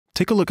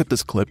Take a look at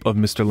this clip of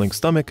Mr. Link's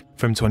stomach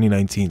from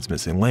 2019's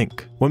Missing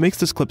Link. What makes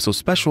this clip so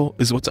special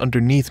is what's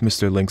underneath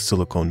Mr. Link's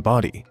silicone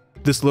body.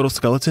 This little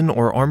skeleton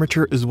or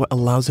armature is what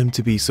allows him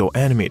to be so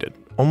animated,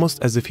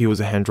 almost as if he was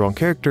a hand-drawn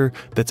character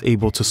that's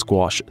able to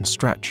squash and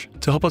stretch.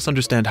 To help us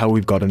understand how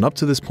we've gotten up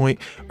to this point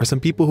are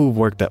some people who've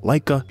worked at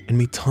Laika and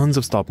made tons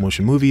of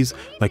stop-motion movies,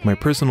 like my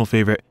personal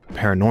favorite,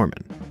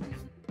 ParaNorman.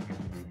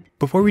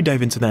 Before we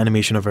dive into the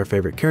animation of our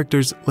favorite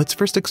characters, let's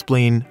first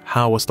explain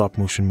how a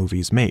stop-motion movie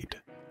is made.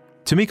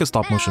 To make a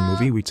stop-motion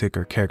movie, we take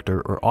our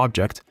character or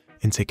object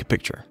and take a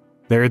picture.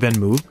 They are then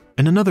moved,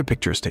 and another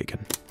picture is taken.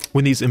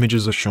 When these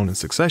images are shown in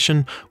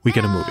succession, we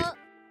get a movie.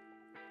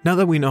 Now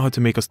that we know how to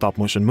make a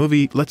stop-motion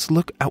movie, let's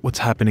look at what's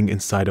happening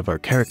inside of our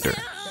character.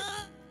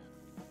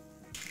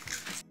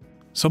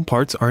 Some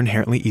parts are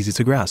inherently easy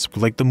to grasp,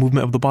 like the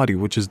movement of the body,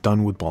 which is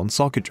done with ball and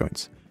socket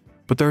joints.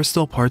 But there are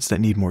still parts that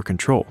need more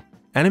control.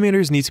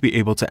 Animators need to be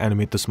able to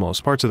animate the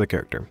smallest parts of the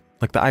character,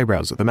 like the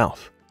eyebrows or the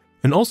mouth,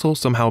 and also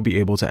somehow be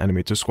able to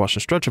animate the squash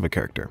and stretch of a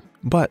character.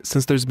 But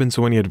since there's been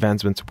so many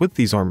advancements with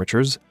these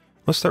armatures,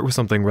 let's start with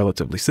something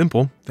relatively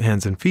simple, the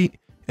hands and feet,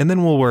 and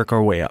then we'll work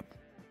our way up.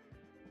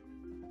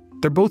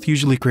 They're both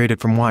usually created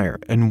from wire,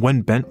 and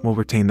when bent will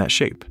retain that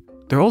shape.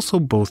 They're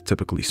also both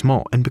typically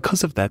small, and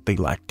because of that they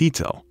lack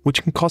detail,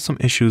 which can cause some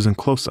issues in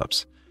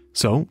close-ups.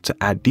 So, to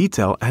add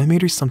detail,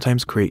 animators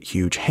sometimes create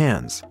huge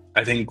hands.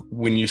 I think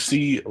when you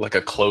see like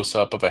a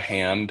close-up of a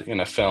hand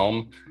in a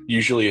film,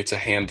 usually it's a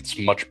hand that's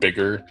much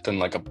bigger than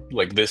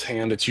like this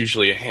hand. It's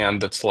usually a hand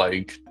that's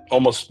like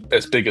almost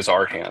as big as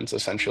our hands,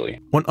 essentially.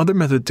 One other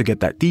method to get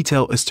that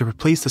detail is to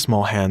replace the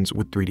small hands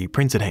with 3D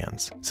printed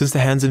hands. Since the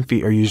hands and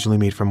feet are usually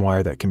made from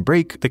wire that can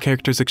break, the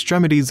character's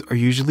extremities are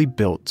usually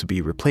built to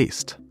be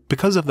replaced.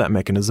 Because of that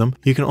mechanism,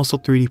 you can also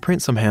 3D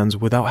print some hands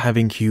without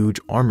having huge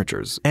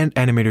armatures, and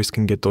animators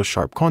can get those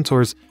sharp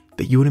contours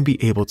that you wouldn't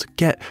be able to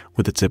get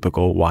with a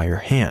typical wire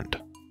hand.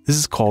 This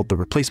is called the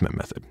replacement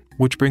method,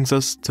 which brings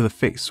us to the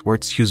face, where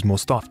it's used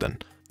most often.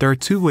 There are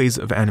two ways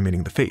of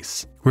animating the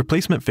face.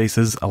 Replacement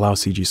faces allow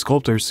CG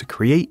sculptors to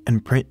create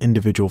and print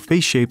individual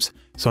face shapes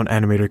so an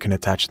animator can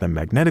attach them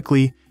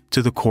magnetically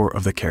to the core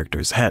of the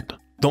character's head.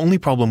 The only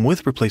problem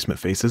with replacement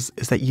faces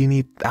is that you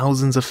need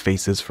thousands of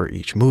faces for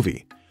each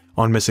movie.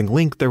 On Missing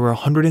Link, there were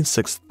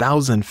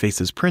 106,000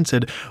 faces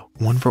printed,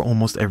 one for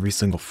almost every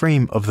single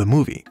frame of the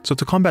movie. So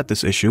to combat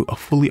this issue, a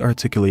fully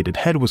articulated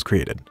head was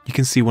created. You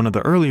can see one of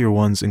the earlier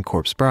ones in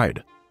Corpse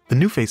Bride. The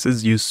new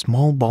faces use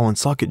small ball and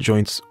socket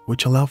joints,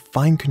 which allow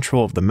fine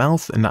control of the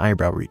mouth and the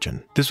eyebrow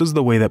region. This was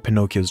the way that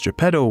Pinocchio's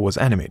Geppetto was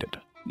animated.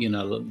 You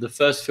know, the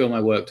first film I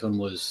worked on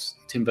was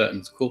Tim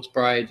Burton's Corpse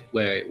Bride,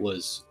 where it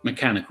was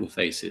mechanical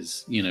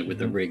faces, you know, with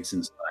the rigs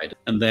inside.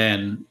 And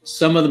then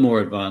some of the more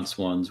advanced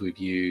ones we've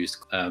used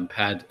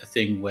had a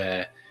thing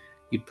where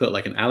you'd put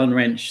like an Allen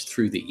wrench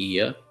through the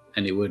ear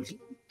and it would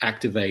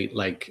activate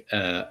like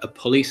a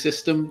pulley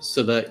system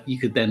so that you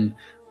could then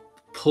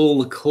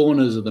pull the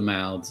corners of the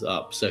mouths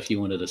up. So if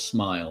you wanted a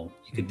smile,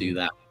 you could do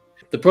that.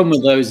 The problem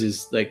with those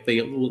is like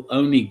they will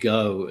only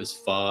go as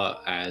far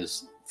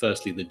as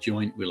firstly, the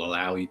joint will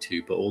allow you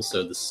to, but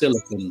also the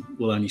silicone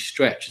will only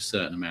stretch a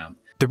certain amount.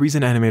 The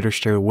reason animators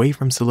stray away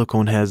from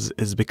silicone heads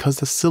is because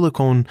the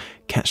silicone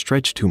can't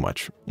stretch too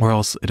much, or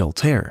else it'll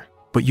tear.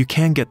 But you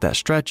can get that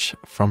stretch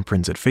from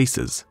printed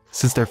faces,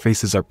 since their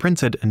faces are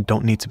printed and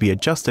don't need to be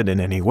adjusted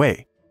in any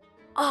way.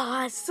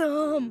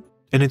 Awesome!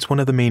 And it's one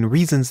of the main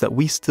reasons that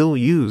we still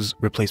use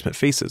replacement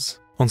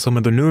faces. On some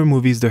of the newer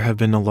movies, there have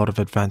been a lot of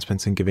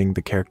advancements in giving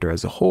the character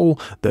as a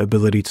whole the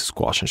ability to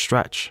squash and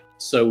stretch.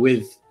 So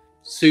with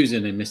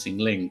Susan in Missing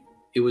Link,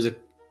 it was a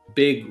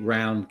big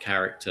round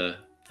character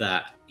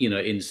that, you know,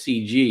 in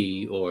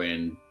CG or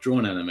in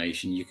drawn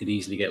animation, you could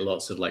easily get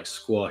lots of like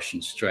squash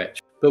and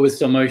stretch. But with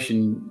stop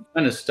motion,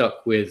 kind of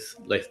stuck with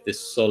like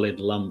this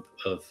solid lump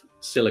of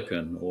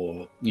silicone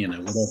or, you know,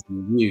 whatever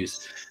you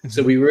use.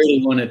 So we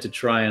really wanted to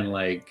try and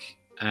like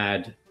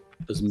add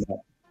as much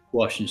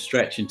squash and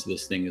stretch into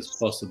this thing as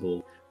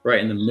possible. Right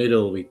in the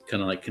middle, we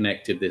kind of like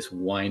connected this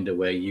winder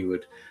where you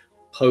would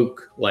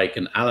poke like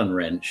an Allen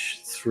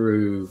wrench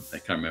through, I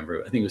can't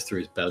remember, I think it was through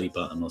his belly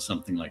button or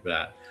something like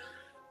that,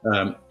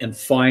 and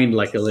find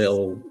like a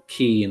little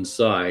key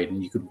inside,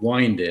 and you could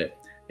wind it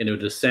and it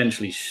would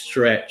essentially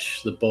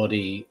stretch the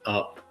body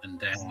up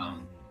and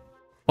down.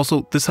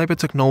 Also, this type of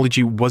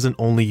technology wasn't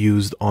only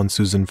used on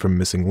Susan from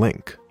Missing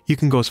Link. You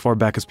can go as far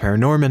back as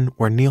ParaNorman,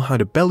 where Neil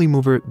had a belly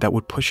mover that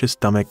would push his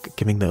stomach,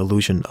 giving the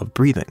illusion of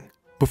breathing.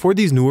 Before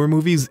these newer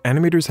movies,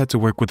 animators had to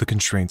work with the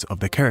constraints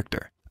of the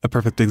character. A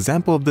perfect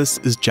example of this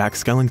is Jack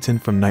Skellington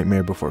from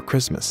Nightmare Before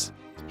Christmas.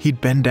 He'd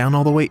bend down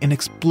all the way and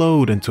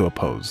explode into a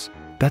pose.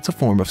 That's a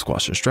form of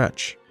squash and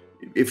stretch.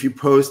 If you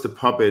pose the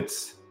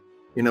puppets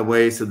in a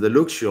way so they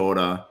look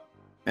shorter,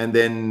 and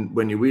then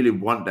when you really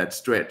want that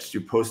stretch,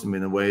 you pose them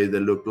in a way they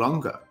look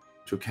longer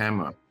to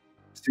camera.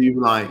 So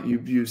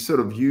you're sort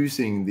of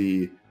using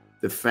the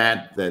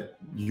fact that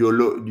you're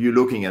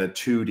looking at a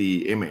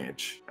 2D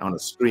image on a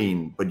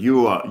screen, but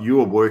you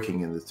are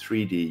working in the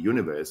 3D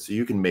universe, so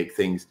you can make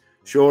things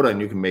shorter and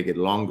you can make it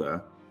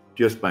longer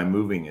just by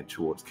moving it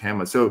towards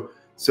camera. So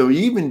So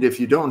even if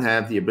you don't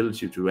have the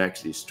ability to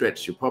actually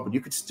stretch your puppet,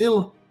 you could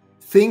still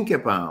think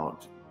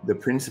about the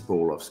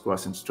principle of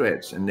squash and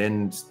stretch and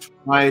then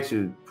try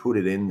to put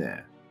it in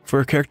there.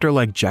 For a character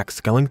like Jack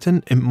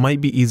Skellington, it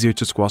might be easier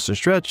to squash and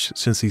stretch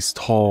since he's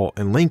tall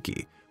and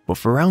lanky, but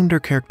for rounder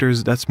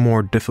characters, that's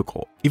more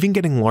difficult. Even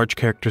getting large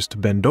characters to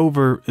bend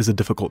over is a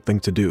difficult thing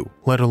to do,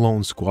 let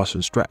alone squash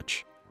and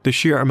stretch. The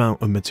sheer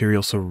amount of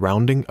material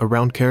surrounding a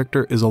round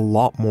character is a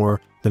lot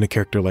more than a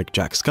character like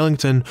Jack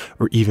Skellington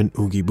or even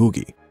Oogie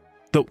Boogie.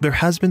 Though there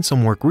has been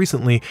some work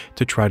recently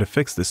to try to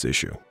fix this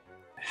issue.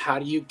 How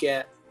do you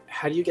get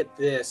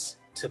this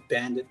to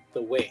bend at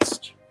the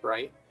waist,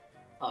 right?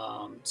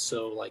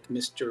 So like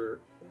what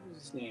was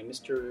his name?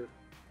 Mr.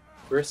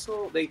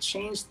 Gristle? They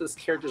changed this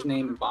character's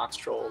name in Box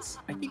Trolls.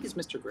 I think it's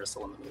Mr.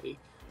 Gristle in the movie.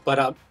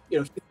 But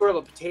he's sort of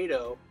a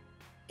potato,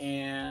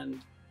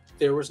 and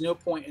there was no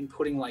point in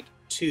putting like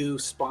 2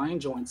 spine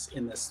joints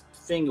in this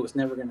thing. It was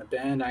never going to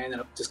bend. I ended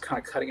up just kind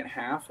of cutting it in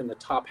half, and the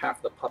top half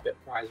of the puppet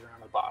rides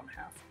around the bottom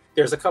half.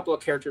 There's a couple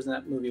of characters in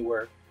that movie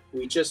where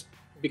we just,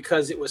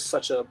 because it was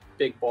such a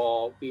big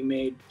ball, we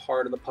made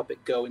part of the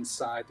puppet go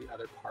inside the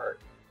other part,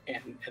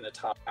 and the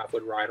top half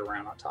would ride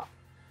around on top.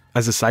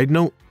 As a side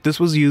note, this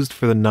was used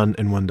for the Nun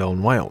in Wendell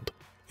and Wild.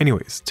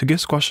 Anyways, to get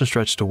squash and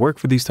stretch to work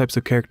for these types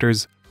of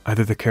characters,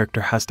 either the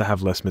character has to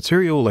have less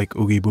material like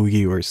Oogie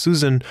Boogie or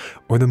Susan,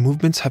 or the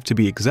movements have to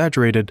be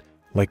exaggerated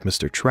like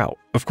Mr. Trout.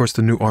 Of course,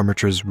 the new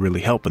armatures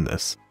really help in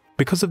this.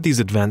 Because of these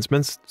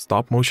advancements,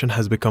 stop motion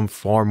has become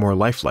far more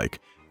lifelike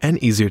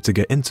and easier to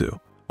get into.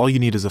 All you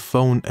need is a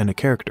phone and a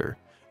character.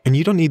 And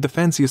you don't need the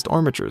fanciest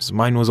armatures,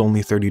 mine was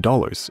only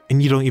 $30,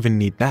 and you don't even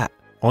need that.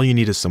 All you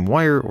need is some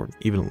wire or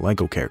even a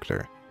Lego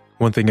character.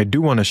 One thing I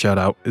do want to shout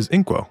out is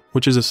Inkwo,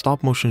 which is a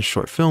stop motion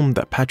short film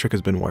that Patrick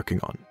has been working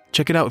on.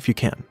 Check it out if you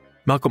can.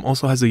 Malcolm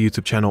also has a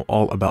YouTube channel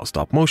all about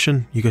stop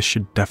motion you guys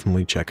should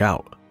definitely check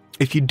out.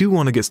 If you do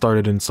want to get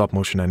started in stop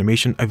motion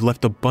animation, I've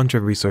left a bunch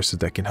of resources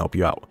that can help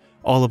you out.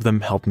 All of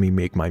them helped me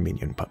make my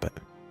minion puppet.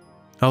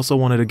 I also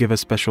wanted to give a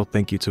special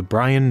thank you to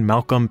Brian,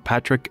 Malcolm,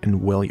 Patrick,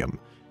 and William.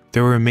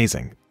 They were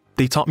amazing.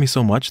 They taught me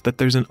so much that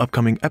there's an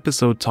upcoming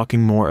episode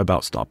talking more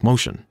about stop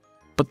motion.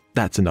 But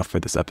that's enough for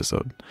this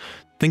episode.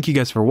 Thank you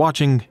guys for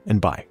watching, and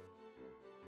bye.